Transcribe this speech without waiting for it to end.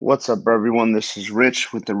What's up, everyone? This is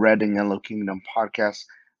Rich with the Red and Yellow Kingdom podcast.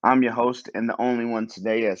 I'm your host and the only one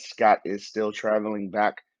today, as Scott is still traveling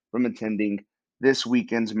back from attending this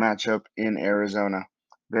weekend's matchup in Arizona.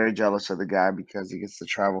 Very jealous of the guy because he gets to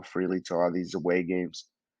travel freely to all these away games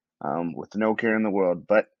with no care in the world.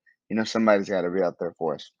 But, somebody's got to be out there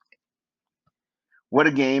for us. What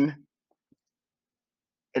a game!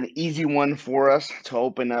 An easy one for us to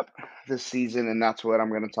open up this season, and that's what I'm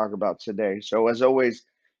going to talk about today. So, as always,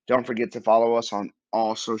 don't forget to follow us on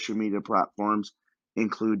all social media platforms,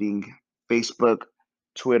 including Facebook,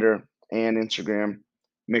 Twitter, and Instagram.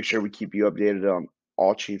 Make sure we keep you updated on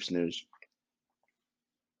all Chiefs news.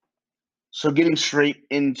 So, getting straight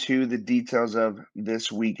into the details of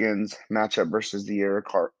this weekend's matchup versus the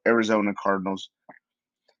Arizona Cardinals,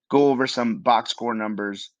 go over some box score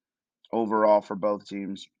numbers overall for both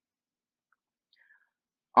teams.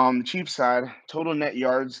 On the Chiefs side, total net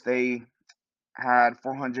yards, they had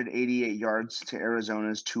 488 yards to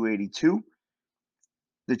Arizona's 282.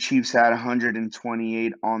 The Chiefs had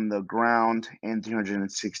 128 on the ground and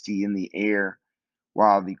 360 in the air,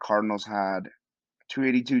 while the Cardinals had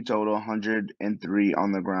 282 total, 103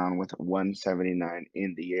 on the ground with 179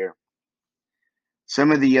 in the air.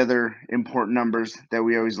 Some of the other important numbers that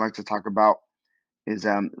we always like to talk about is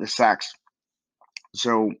the sacks.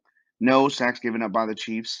 So, no sacks given up by the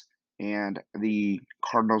Chiefs, and the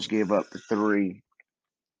Cardinals gave up 3.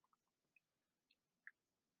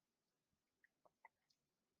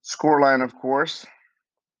 Scoreline, of course,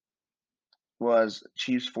 was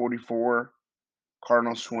Chiefs 44,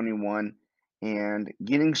 Cardinals 21. And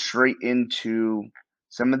getting straight into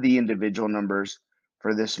some of the individual numbers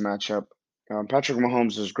for this matchup, Patrick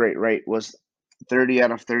Mahomes was great, right? Was 30 out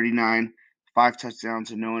of 39, 5 touchdowns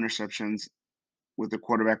and no interceptions with a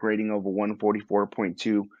quarterback rating of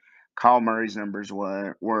 144.2. Kyle Murray's numbers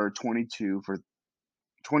were 22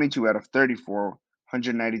 out of 34,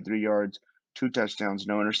 193 yards, 2 touchdowns,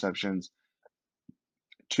 no interceptions,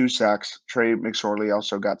 2 sacks. Trey McSorley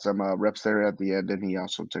also got some reps there at the end, and he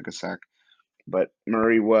also took a sack. But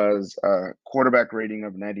Murray was a quarterback rating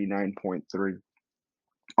of 99.3.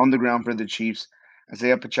 On the ground for the Chiefs,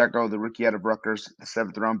 Isaiah Pacheco, the rookie out of Rutgers, the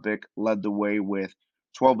 7th-round pick, led the way with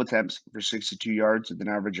 12 attempts for 62 yards with an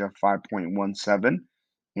average of 5.17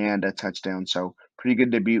 and a touchdown. So pretty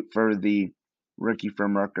good debut for the rookie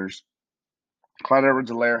from Rutgers. Clyde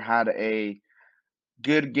Edwards-Helaire had a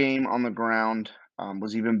good game on the ground,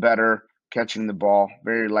 was even better catching the ball.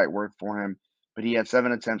 Very light work for him. But he had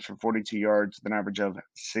 7 attempts for 42 yards, with an average of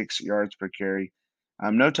 6 yards per carry.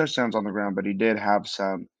 No touchdowns on the ground, but he did have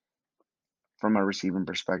some from a receiving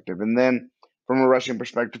perspective. And then from a rushing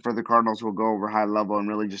perspective for the Cardinals, we'll go over high level and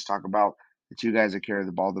really just talk about the two guys that carry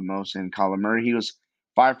the ball the most. And Kyler Murray, he was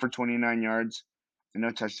 5 for 29 yards and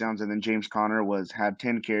no touchdowns. And then James Conner had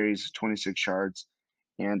 10 carries, 26 yards,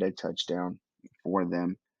 and a touchdown for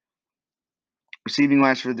them. Receiving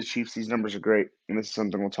lines for the Chiefs, these numbers are great, and this is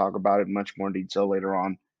something we'll talk about in much more detail later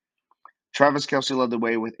on. Travis Kelce led the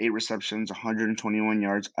way with 8 receptions, 121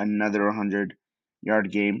 yards, another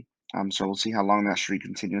 100-yard game. So we'll see how long that streak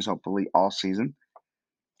continues, hopefully all season,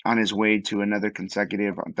 on his way to another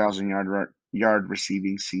consecutive 1,000-yard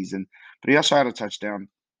receiving season. But he also had a touchdown.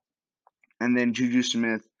 And then Juju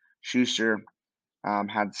Smith-Schuster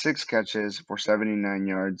had 6 catches for 79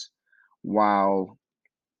 yards, while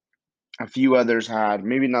a few others had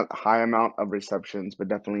maybe not a high amount of receptions, but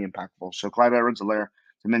definitely impactful. So Clyde Edwards-Helaire,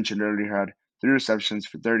 as I mentioned earlier, had 3 receptions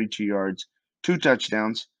for 32 yards, 2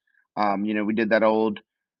 touchdowns. We did that old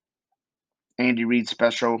Andy Reid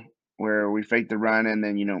special where we fake the run and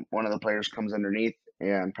then, one of the players comes underneath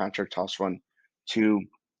and Patrick tossed one to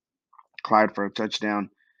Clyde for a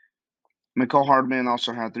touchdown. Mecole Hardman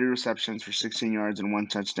also had 3 receptions for 16 yards and 1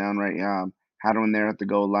 touchdown, right? Had one there at the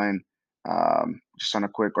goal line, just on a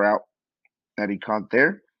quick route that he caught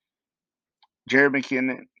there. Jody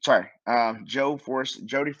Fortson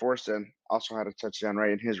also had a touchdown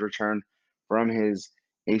right in his return from his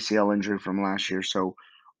ACL injury from last year. So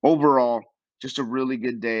overall, just a really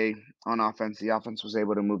good day on offense. The offense was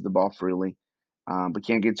able to move the ball freely, but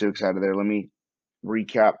can't get too excited there. Let me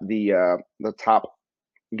recap the top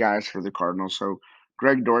guys for the Cardinals. So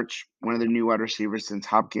Greg Dortch, one of the new wide receivers since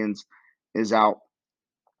Hopkins is out,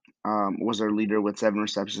 was their leader with 7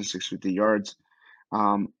 receptions, 60 yards.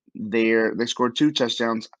 They scored 2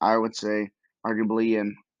 touchdowns, I would say, arguably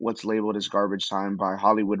in what's labeled as garbage time by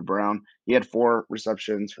Hollywood Brown. He had 4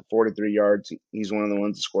 receptions for 43 yards. He's one of the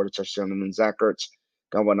ones that scored a touchdown. And then Zach Ertz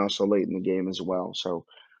got one also late in the game as well. So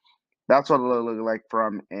that's what it looked like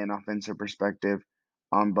from an offensive perspective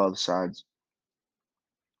on both sides.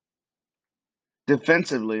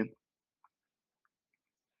 Defensively,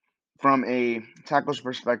 From a tackles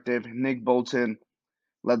perspective, Nick Bolton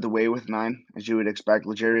led the way with 9, as you would expect.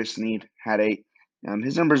 L'Jarius Sneed had 8.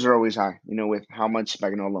 His numbers are always high, with how much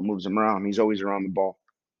Spagnuolo moves him around. He's always around the ball.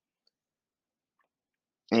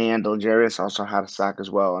 And L'Jarius also had a sack as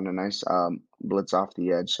well and a nice blitz off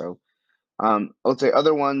the edge. So I would say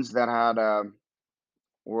other ones that had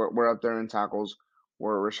were up there in tackles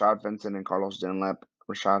were Rashad Fenton and Carlos Dunlap.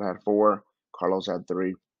 Rashad had 4, Carlos had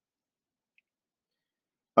 3.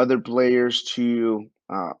 Other players to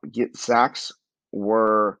get sacks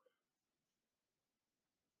were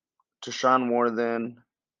Tashawn Worthen,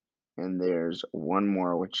 and there's one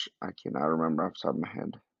more which I cannot remember off the top of my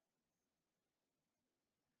head.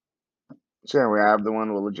 So yeah, we have the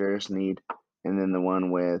one with L'Jarius Sneed, and then the one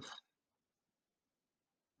with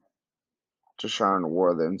Tashawn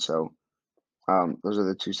Worthen. So those are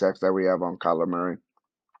the 2 sacks that we have on Kyler Murray.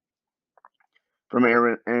 From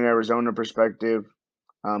an Arizona perspective,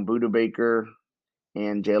 Buda Baker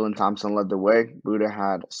and Jalen Thompson led the way. Buda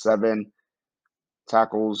had 7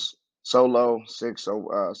 tackles solo, 6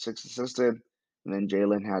 assisted, and then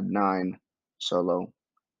Jalen had 9 solo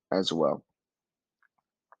as well.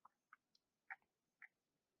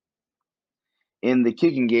 In the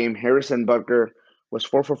kicking game, Harrison Butker was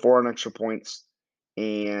 4 for 4 on extra points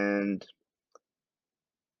and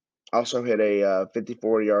also hit a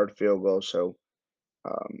 54-yard field goal. So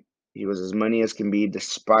um, he was as money as can be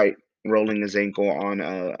despite rolling his ankle on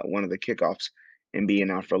one of the kickoffs and being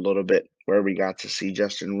out for a little bit, where we got to see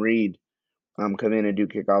Justin Reed come in and do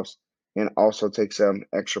kickoffs and also take some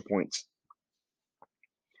extra points.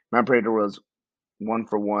 Matt Prater was 1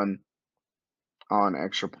 for 1 on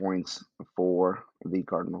extra points for the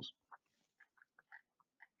Cardinals.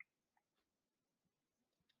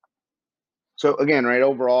 So again, right,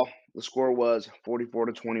 overall, the score was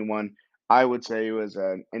 44-21. I would say it was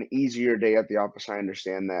an easier day at the office. I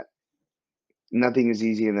understand that nothing is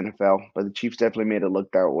easy in the NFL, but the Chiefs definitely made it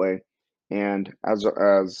look that way. And as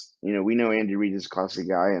we know Andy Reid is a classy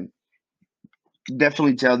guy, and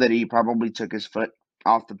definitely tell that he probably took his foot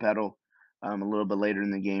off the pedal a little bit later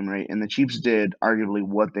in the game, right? And the Chiefs did arguably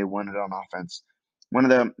what they wanted on offense. One of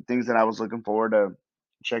the things that I was looking forward to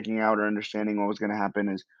checking out or understanding what was going to happen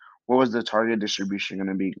is what was the target distribution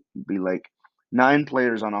going to be like. 9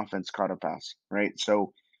 players on offense caught a pass, right?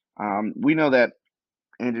 So we know that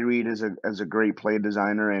Andy Reid is a great play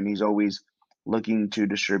designer, and he's always looking to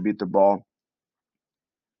distribute the ball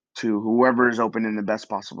to whoever is open in the best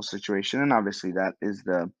possible situation, and obviously that is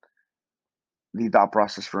the thought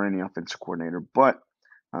process for any offensive coordinator. But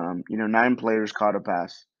 9 players caught a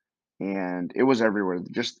pass, and it was everywhere.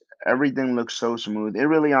 Just everything looked so smooth. It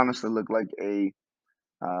really, honestly looked like a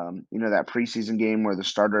that preseason game where the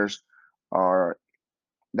starters are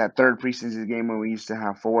that third preseason game where we used to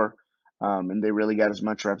have 4, and they really got as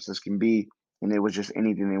much reps as can be, and it was just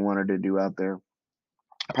anything they wanted to do out there.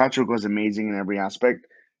 Patrick was amazing in every aspect,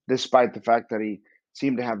 despite the fact that he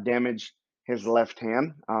seemed to have damaged his left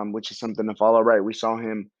hand, which is something to follow. Right, we saw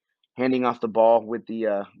him handing off the ball with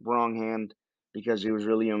the wrong hand because he was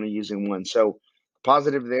really only using one. So,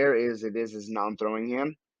 positive there is it is his non-throwing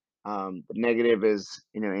hand. The negative is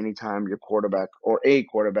anytime your quarterback or a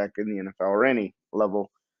quarterback in the NFL or any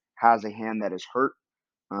level has a hand that is hurt,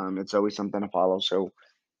 it's always something to follow. So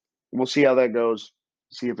we'll see how that goes.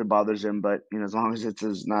 See if it bothers him, but as long as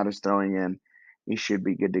it's not his throwing in, he should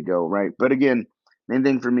be good to go, right? But again, main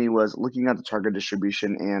thing for me was looking at the target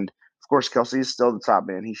distribution, and of course, Kelsey is still the top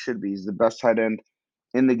man. He should be. He's the best tight end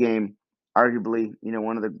in the game, arguably,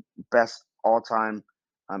 one of the best all time,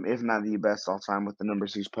 if not the best all time, with the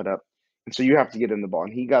numbers he's put up. And so you have to get him the ball,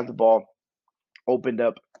 and he got the ball, opened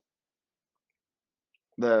up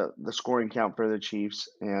the scoring count for the Chiefs,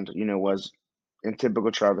 and was in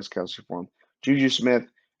typical Travis Kelce form. Juju Smith,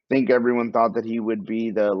 I think everyone thought that he would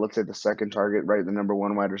be the, let's say, the second target, right, the number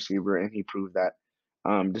 1 wide receiver, and he proved that.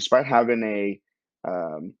 Despite having a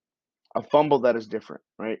fumble that is different,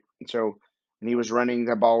 right? And so when he was running,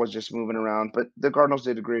 that ball was just moving around. But the Cardinals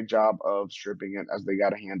did a great job of stripping it as they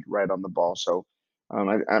got a hand right on the ball. So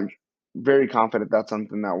I'm very confident that's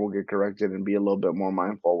something that will get corrected and be a little bit more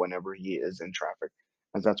mindful whenever he is in traffic,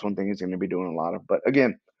 as that's one thing he's going to be doing a lot of. But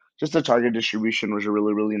again, just the target distribution was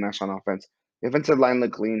really, really nice on offense. The offensive line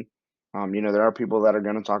looked clean. There are people that are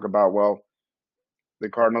going to talk about, well, the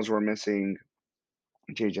Cardinals were missing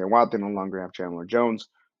J.J. Watt. They no longer have Chandler Jones.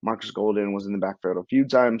 Marcus Golden was in the backfield a few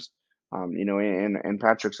times. And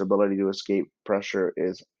Patrick's ability to escape pressure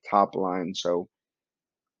is top line. So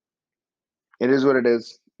it is what it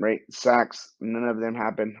is, right? Sacks, none of them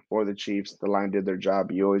happened for the Chiefs. The line did their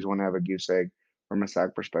job. You always want to have a goose egg from a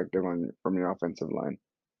sack perspective from your offensive line.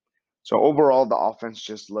 So overall, the offense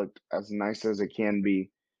just looked as nice as it can be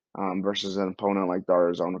versus an opponent like the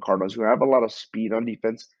Arizona Cardinals, who have a lot of speed on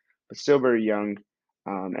defense, but still very young.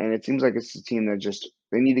 And it seems like it's a team that just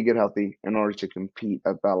they need to get healthy in order to compete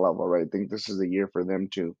at that level, right? I think this is the year for them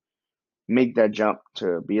to make that jump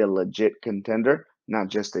to be a legit contender, not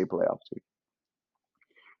just a playoff team.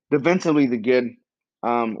 Defensively, the good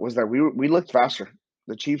was that we looked faster.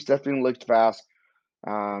 The Chiefs definitely looked fast.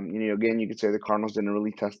 Again, you could say the Cardinals didn't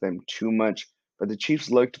really test them too much, but the Chiefs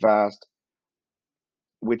looked fast,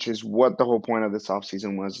 which is what the whole point of this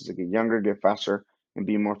offseason was, is to get younger, get faster, and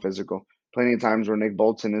be more physical. Plenty of times where Nick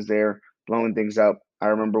Bolton is there blowing things up. I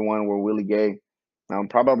remember one where Willie Gay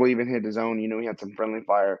probably even hit his own. He had some friendly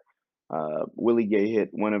fire. Willie Gay hit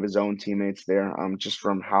one of his own teammates there just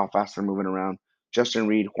from how fast they're moving around. Justin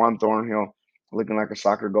Reed, Juan Thornhill, looking like a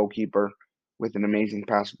soccer goalkeeper with an amazing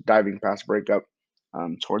diving pass breakup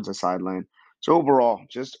towards the sideline. So overall,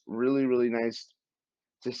 just really, really nice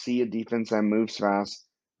to see a defense that moves fast,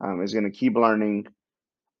 is going to keep learning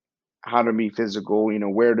how to be physical,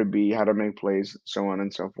 where to be, how to make plays, so on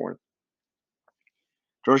and so forth.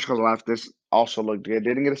 George Kozlaftis also looked good.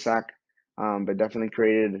 Didn't get a sack, but definitely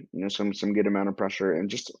created some good amount of pressure and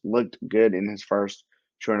just looked good in his first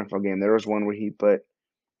true NFL game. There was one where he put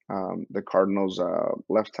the Cardinals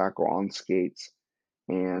left tackle on skates,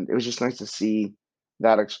 and it was just nice to see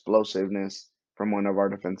that explosiveness from one of our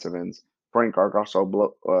defensive ends. Frank Clark also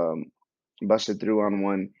busted through on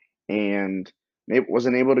one and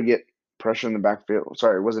wasn't able to get pressure in the backfield.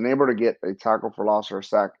 Sorry, wasn't able to get a tackle for loss or a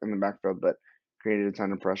sack in the backfield, but created a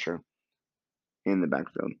ton of pressure in the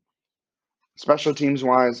backfield. Special teams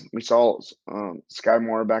wise, we saw Sky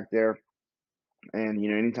Moore back there, and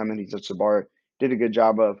anytime that he touched the bar, did a good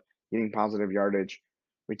job of getting positive yardage.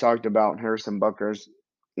 We talked about Harrison Bucker's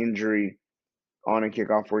injury on a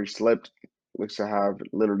kickoff where he slipped. Looks to have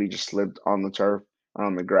literally just slipped on the turf,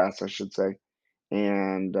 on the grass, I should say,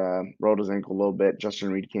 and rolled his ankle a little bit.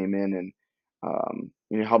 Justin Reed came in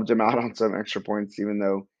and helped him out on some extra points, even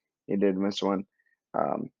though he did miss one.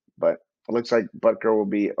 But it looks like Butker will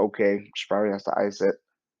be okay. Just probably has to ice it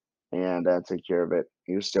and take care of it.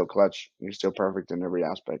 He was still clutch. He was still perfect in every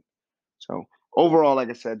aspect. So overall, like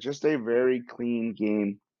I said, just a very clean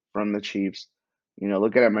game from the Chiefs.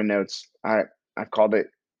 Looking at my notes, I called it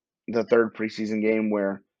the third preseason game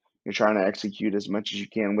where you're trying to execute as much as you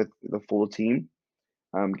can with the full team.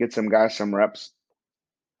 Get some guys some reps.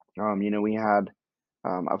 We had,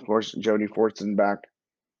 of course, Jody Fortson back,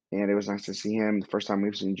 and it was nice to see him. The first time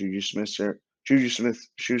we've seen Juju Smith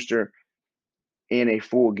Schuster in a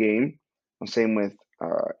full game. Same with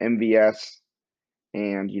MVS,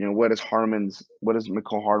 and what does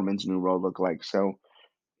Nicole Hardman's new role look like? So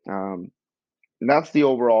um, that's the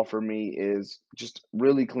overall for me, is just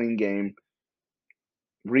really clean game.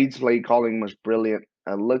 Reed's play calling was brilliant.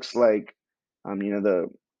 It looks like, the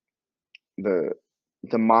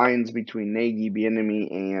the minds between Nagy,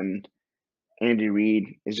 Bieniemy, and Andy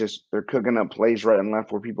Reid is just they're cooking up plays right and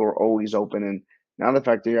left where people are always open. And now the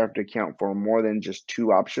fact that you have to account for more than just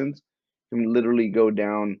two options, you can literally go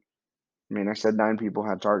down. I mean, I said nine people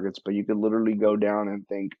had targets, but you could literally go down and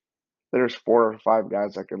think there's four or five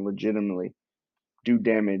guys that can legitimately do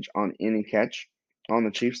damage on any catch on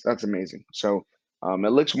the Chiefs. That's amazing. So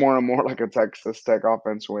it looks more and more like a Texas Tech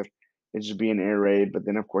offense with it just being air raid. But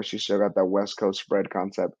then, of course, you still got that West Coast spread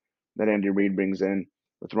concept that Andy Reid brings in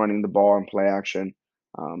with running the ball and play action.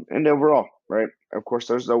 And overall, right? Of course,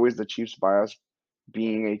 there's always the Chiefs bias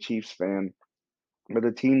being a Chiefs fan, but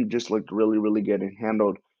the team just looked really, really good and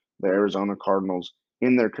handled the Arizona Cardinals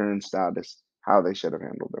in their current status how they should have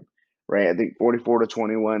handled them. Right? I think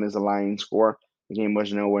 44-21 is a lying score. The game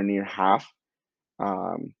was nowhere near half.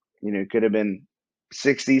 It could have been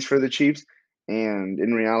 60s for the Chiefs. And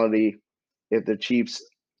in reality, if the Chiefs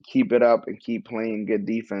keep it up and keep playing good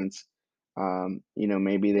defense,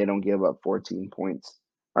 maybe they don't give up 14 points.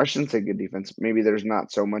 Or I shouldn't say good defense. Maybe there's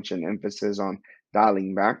not so much an emphasis on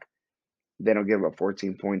dialing back. They don't give up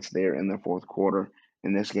 14 points there in the fourth quarter.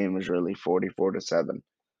 And this game was really 44-7.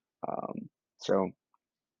 Um, so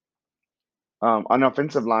on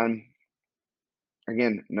offensive line,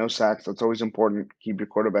 again, no sacks. That's always important. Keep your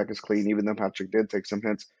quarterback as clean, even though Patrick did take some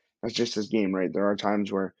hits. That's just his game, right? There are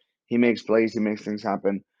times where he makes plays, he makes things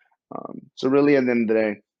happen. So really, at the end of the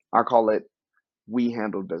day, I call it we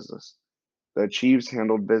handled business. The Chiefs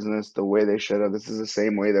handled business the way they should have. This is the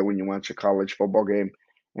same way that when you watch a college football game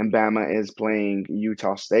and Bama is playing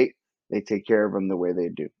Utah State, they take care of them the way they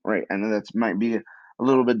do, right? And that might be a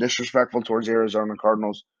little bit disrespectful towards the Arizona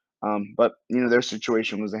Cardinals, but their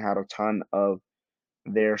situation was they had a ton of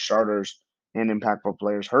their starters and impactful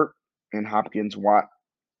players hurt, and Hopkins, Watt,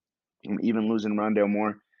 Even losing Rondale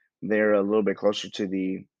Moore, they're a little bit closer to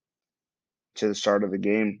the start of the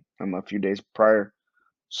game a few days prior.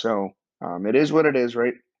 So it is what it is,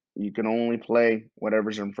 right? You can only play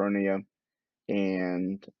whatever's in front of you,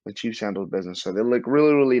 and the Chiefs handled business. So they look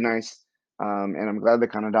really, really nice, and I'm glad they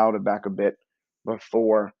kind of dialed it back a bit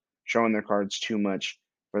before showing their cards too much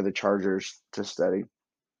for the Chargers to study.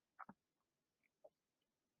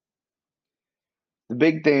 The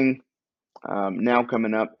big thing now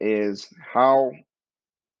coming up is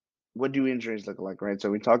what do injuries look like, right? So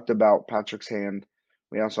we talked about Patrick's hand.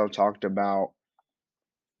 We also talked about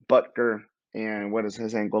Butker and what does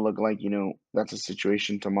his ankle look like. That's a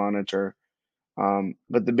situation to monitor.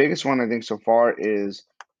 But the biggest one I think so far is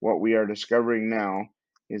what we are discovering now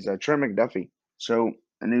is Trent McDuffie. So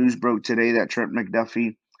the news broke today that Trent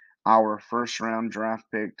McDuffie, our first round draft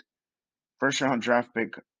pick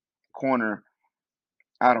corner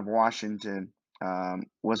out of Washington,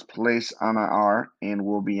 was placed on IR and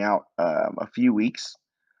will be out a few weeks.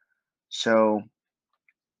 So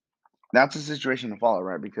that's a situation to follow,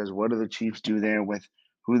 right? Because what do the Chiefs do there with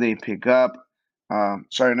who they pick up?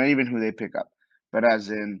 Sorry, not even who they pick up, but as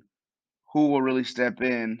in who will really step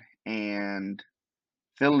in and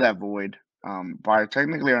fill that void by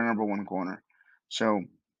technically our number one corner. So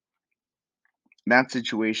that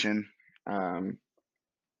situation um,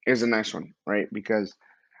 is a nice one, right? Because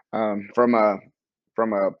from a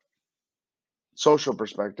social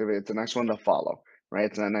perspective, it's a nice one to follow, right?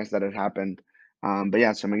 It's not nice that it happened. But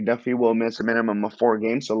yeah, so McDuffie will miss a minimum of 4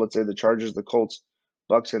 games. So let's say the Chargers, the Colts,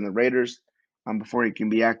 Bucks, and the Raiders before he can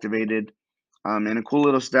be activated. And a cool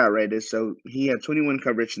little stat, right, is so he had 21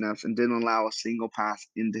 coverage snaps and didn't allow a single pass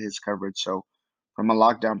into his coverage. So from a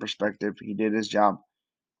lockdown perspective, he did his job.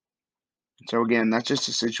 So again, that's just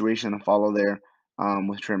a situation to follow there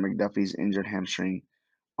with Trent McDuffie's injured hamstring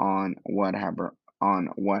on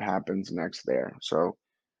what happens next there. So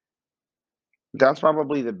that's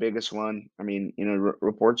probably the biggest one. I mean,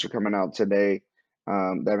 reports are coming out today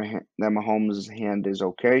that Mahomes' hand is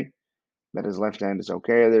okay, that his left hand is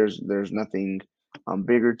okay. There's nothing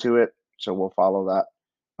bigger to it, so we'll follow that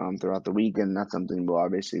throughout the week, and that's something we'll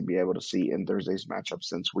obviously be able to see in Thursday's matchup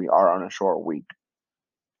since we are on a short week.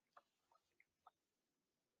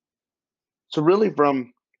 So really,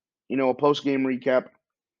 from a post game recap,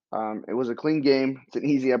 it was a clean game. It's an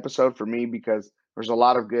easy episode for me because there's a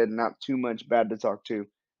lot of good, not too much bad to talk to.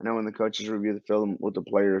 I know when the coaches review the film with the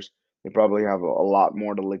players, they probably have a lot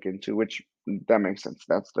more to look into, which that makes sense.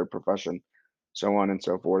 That's their profession, so on and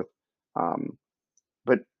so forth.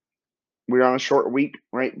 But we're on a short week,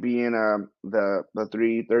 right? Being the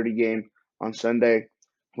 3:30 game on Sunday,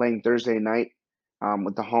 playing Thursday night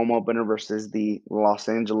with the home opener versus the Los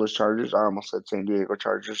Angeles Chargers. I almost said San Diego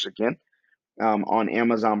Chargers again. On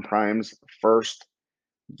Amazon Prime's first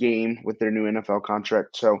game with their new NFL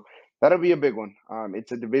contract. So that'll be a big one.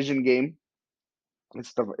 It's a division game.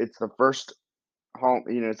 It's the first home.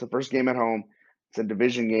 It's the first game at home. It's a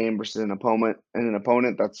division game versus an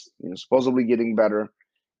opponent that's supposedly getting better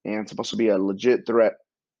and supposed to be a legit threat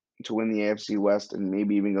to win the AFC West and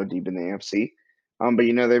maybe even go deep in the AFC.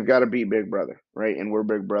 But they've got to beat Big Brother, right? And we're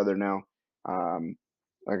Big Brother now.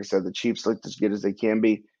 Like I said, the Chiefs looked as good as they can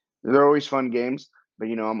be. They're always fun games, but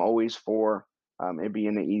I'm always for it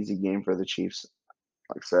being an easy game for the Chiefs.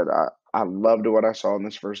 Like I said, I loved what I saw in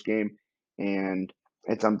this first game, and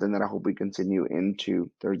it's something that I hope we continue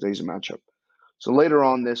into Thursday's matchup. So later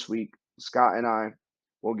on this week, Scott and I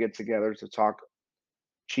will get together to talk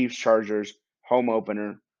Chiefs Chargers home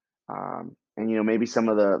opener, and maybe some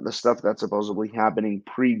of the stuff that's supposedly happening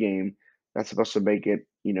pregame that's supposed to make it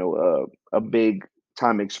a big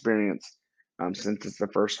time experience since it's the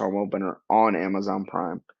first home opener on Amazon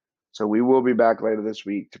Prime. So we will be back later this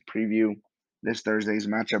week to preview this Thursday's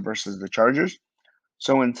matchup versus the Chargers.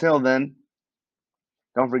 So until then,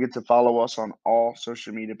 don't forget to follow us on all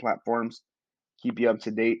social media platforms. Keep you up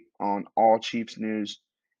to date on all Chiefs news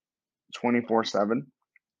 24/7.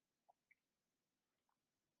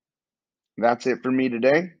 That's it for me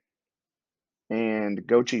today, and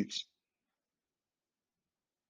go Chiefs.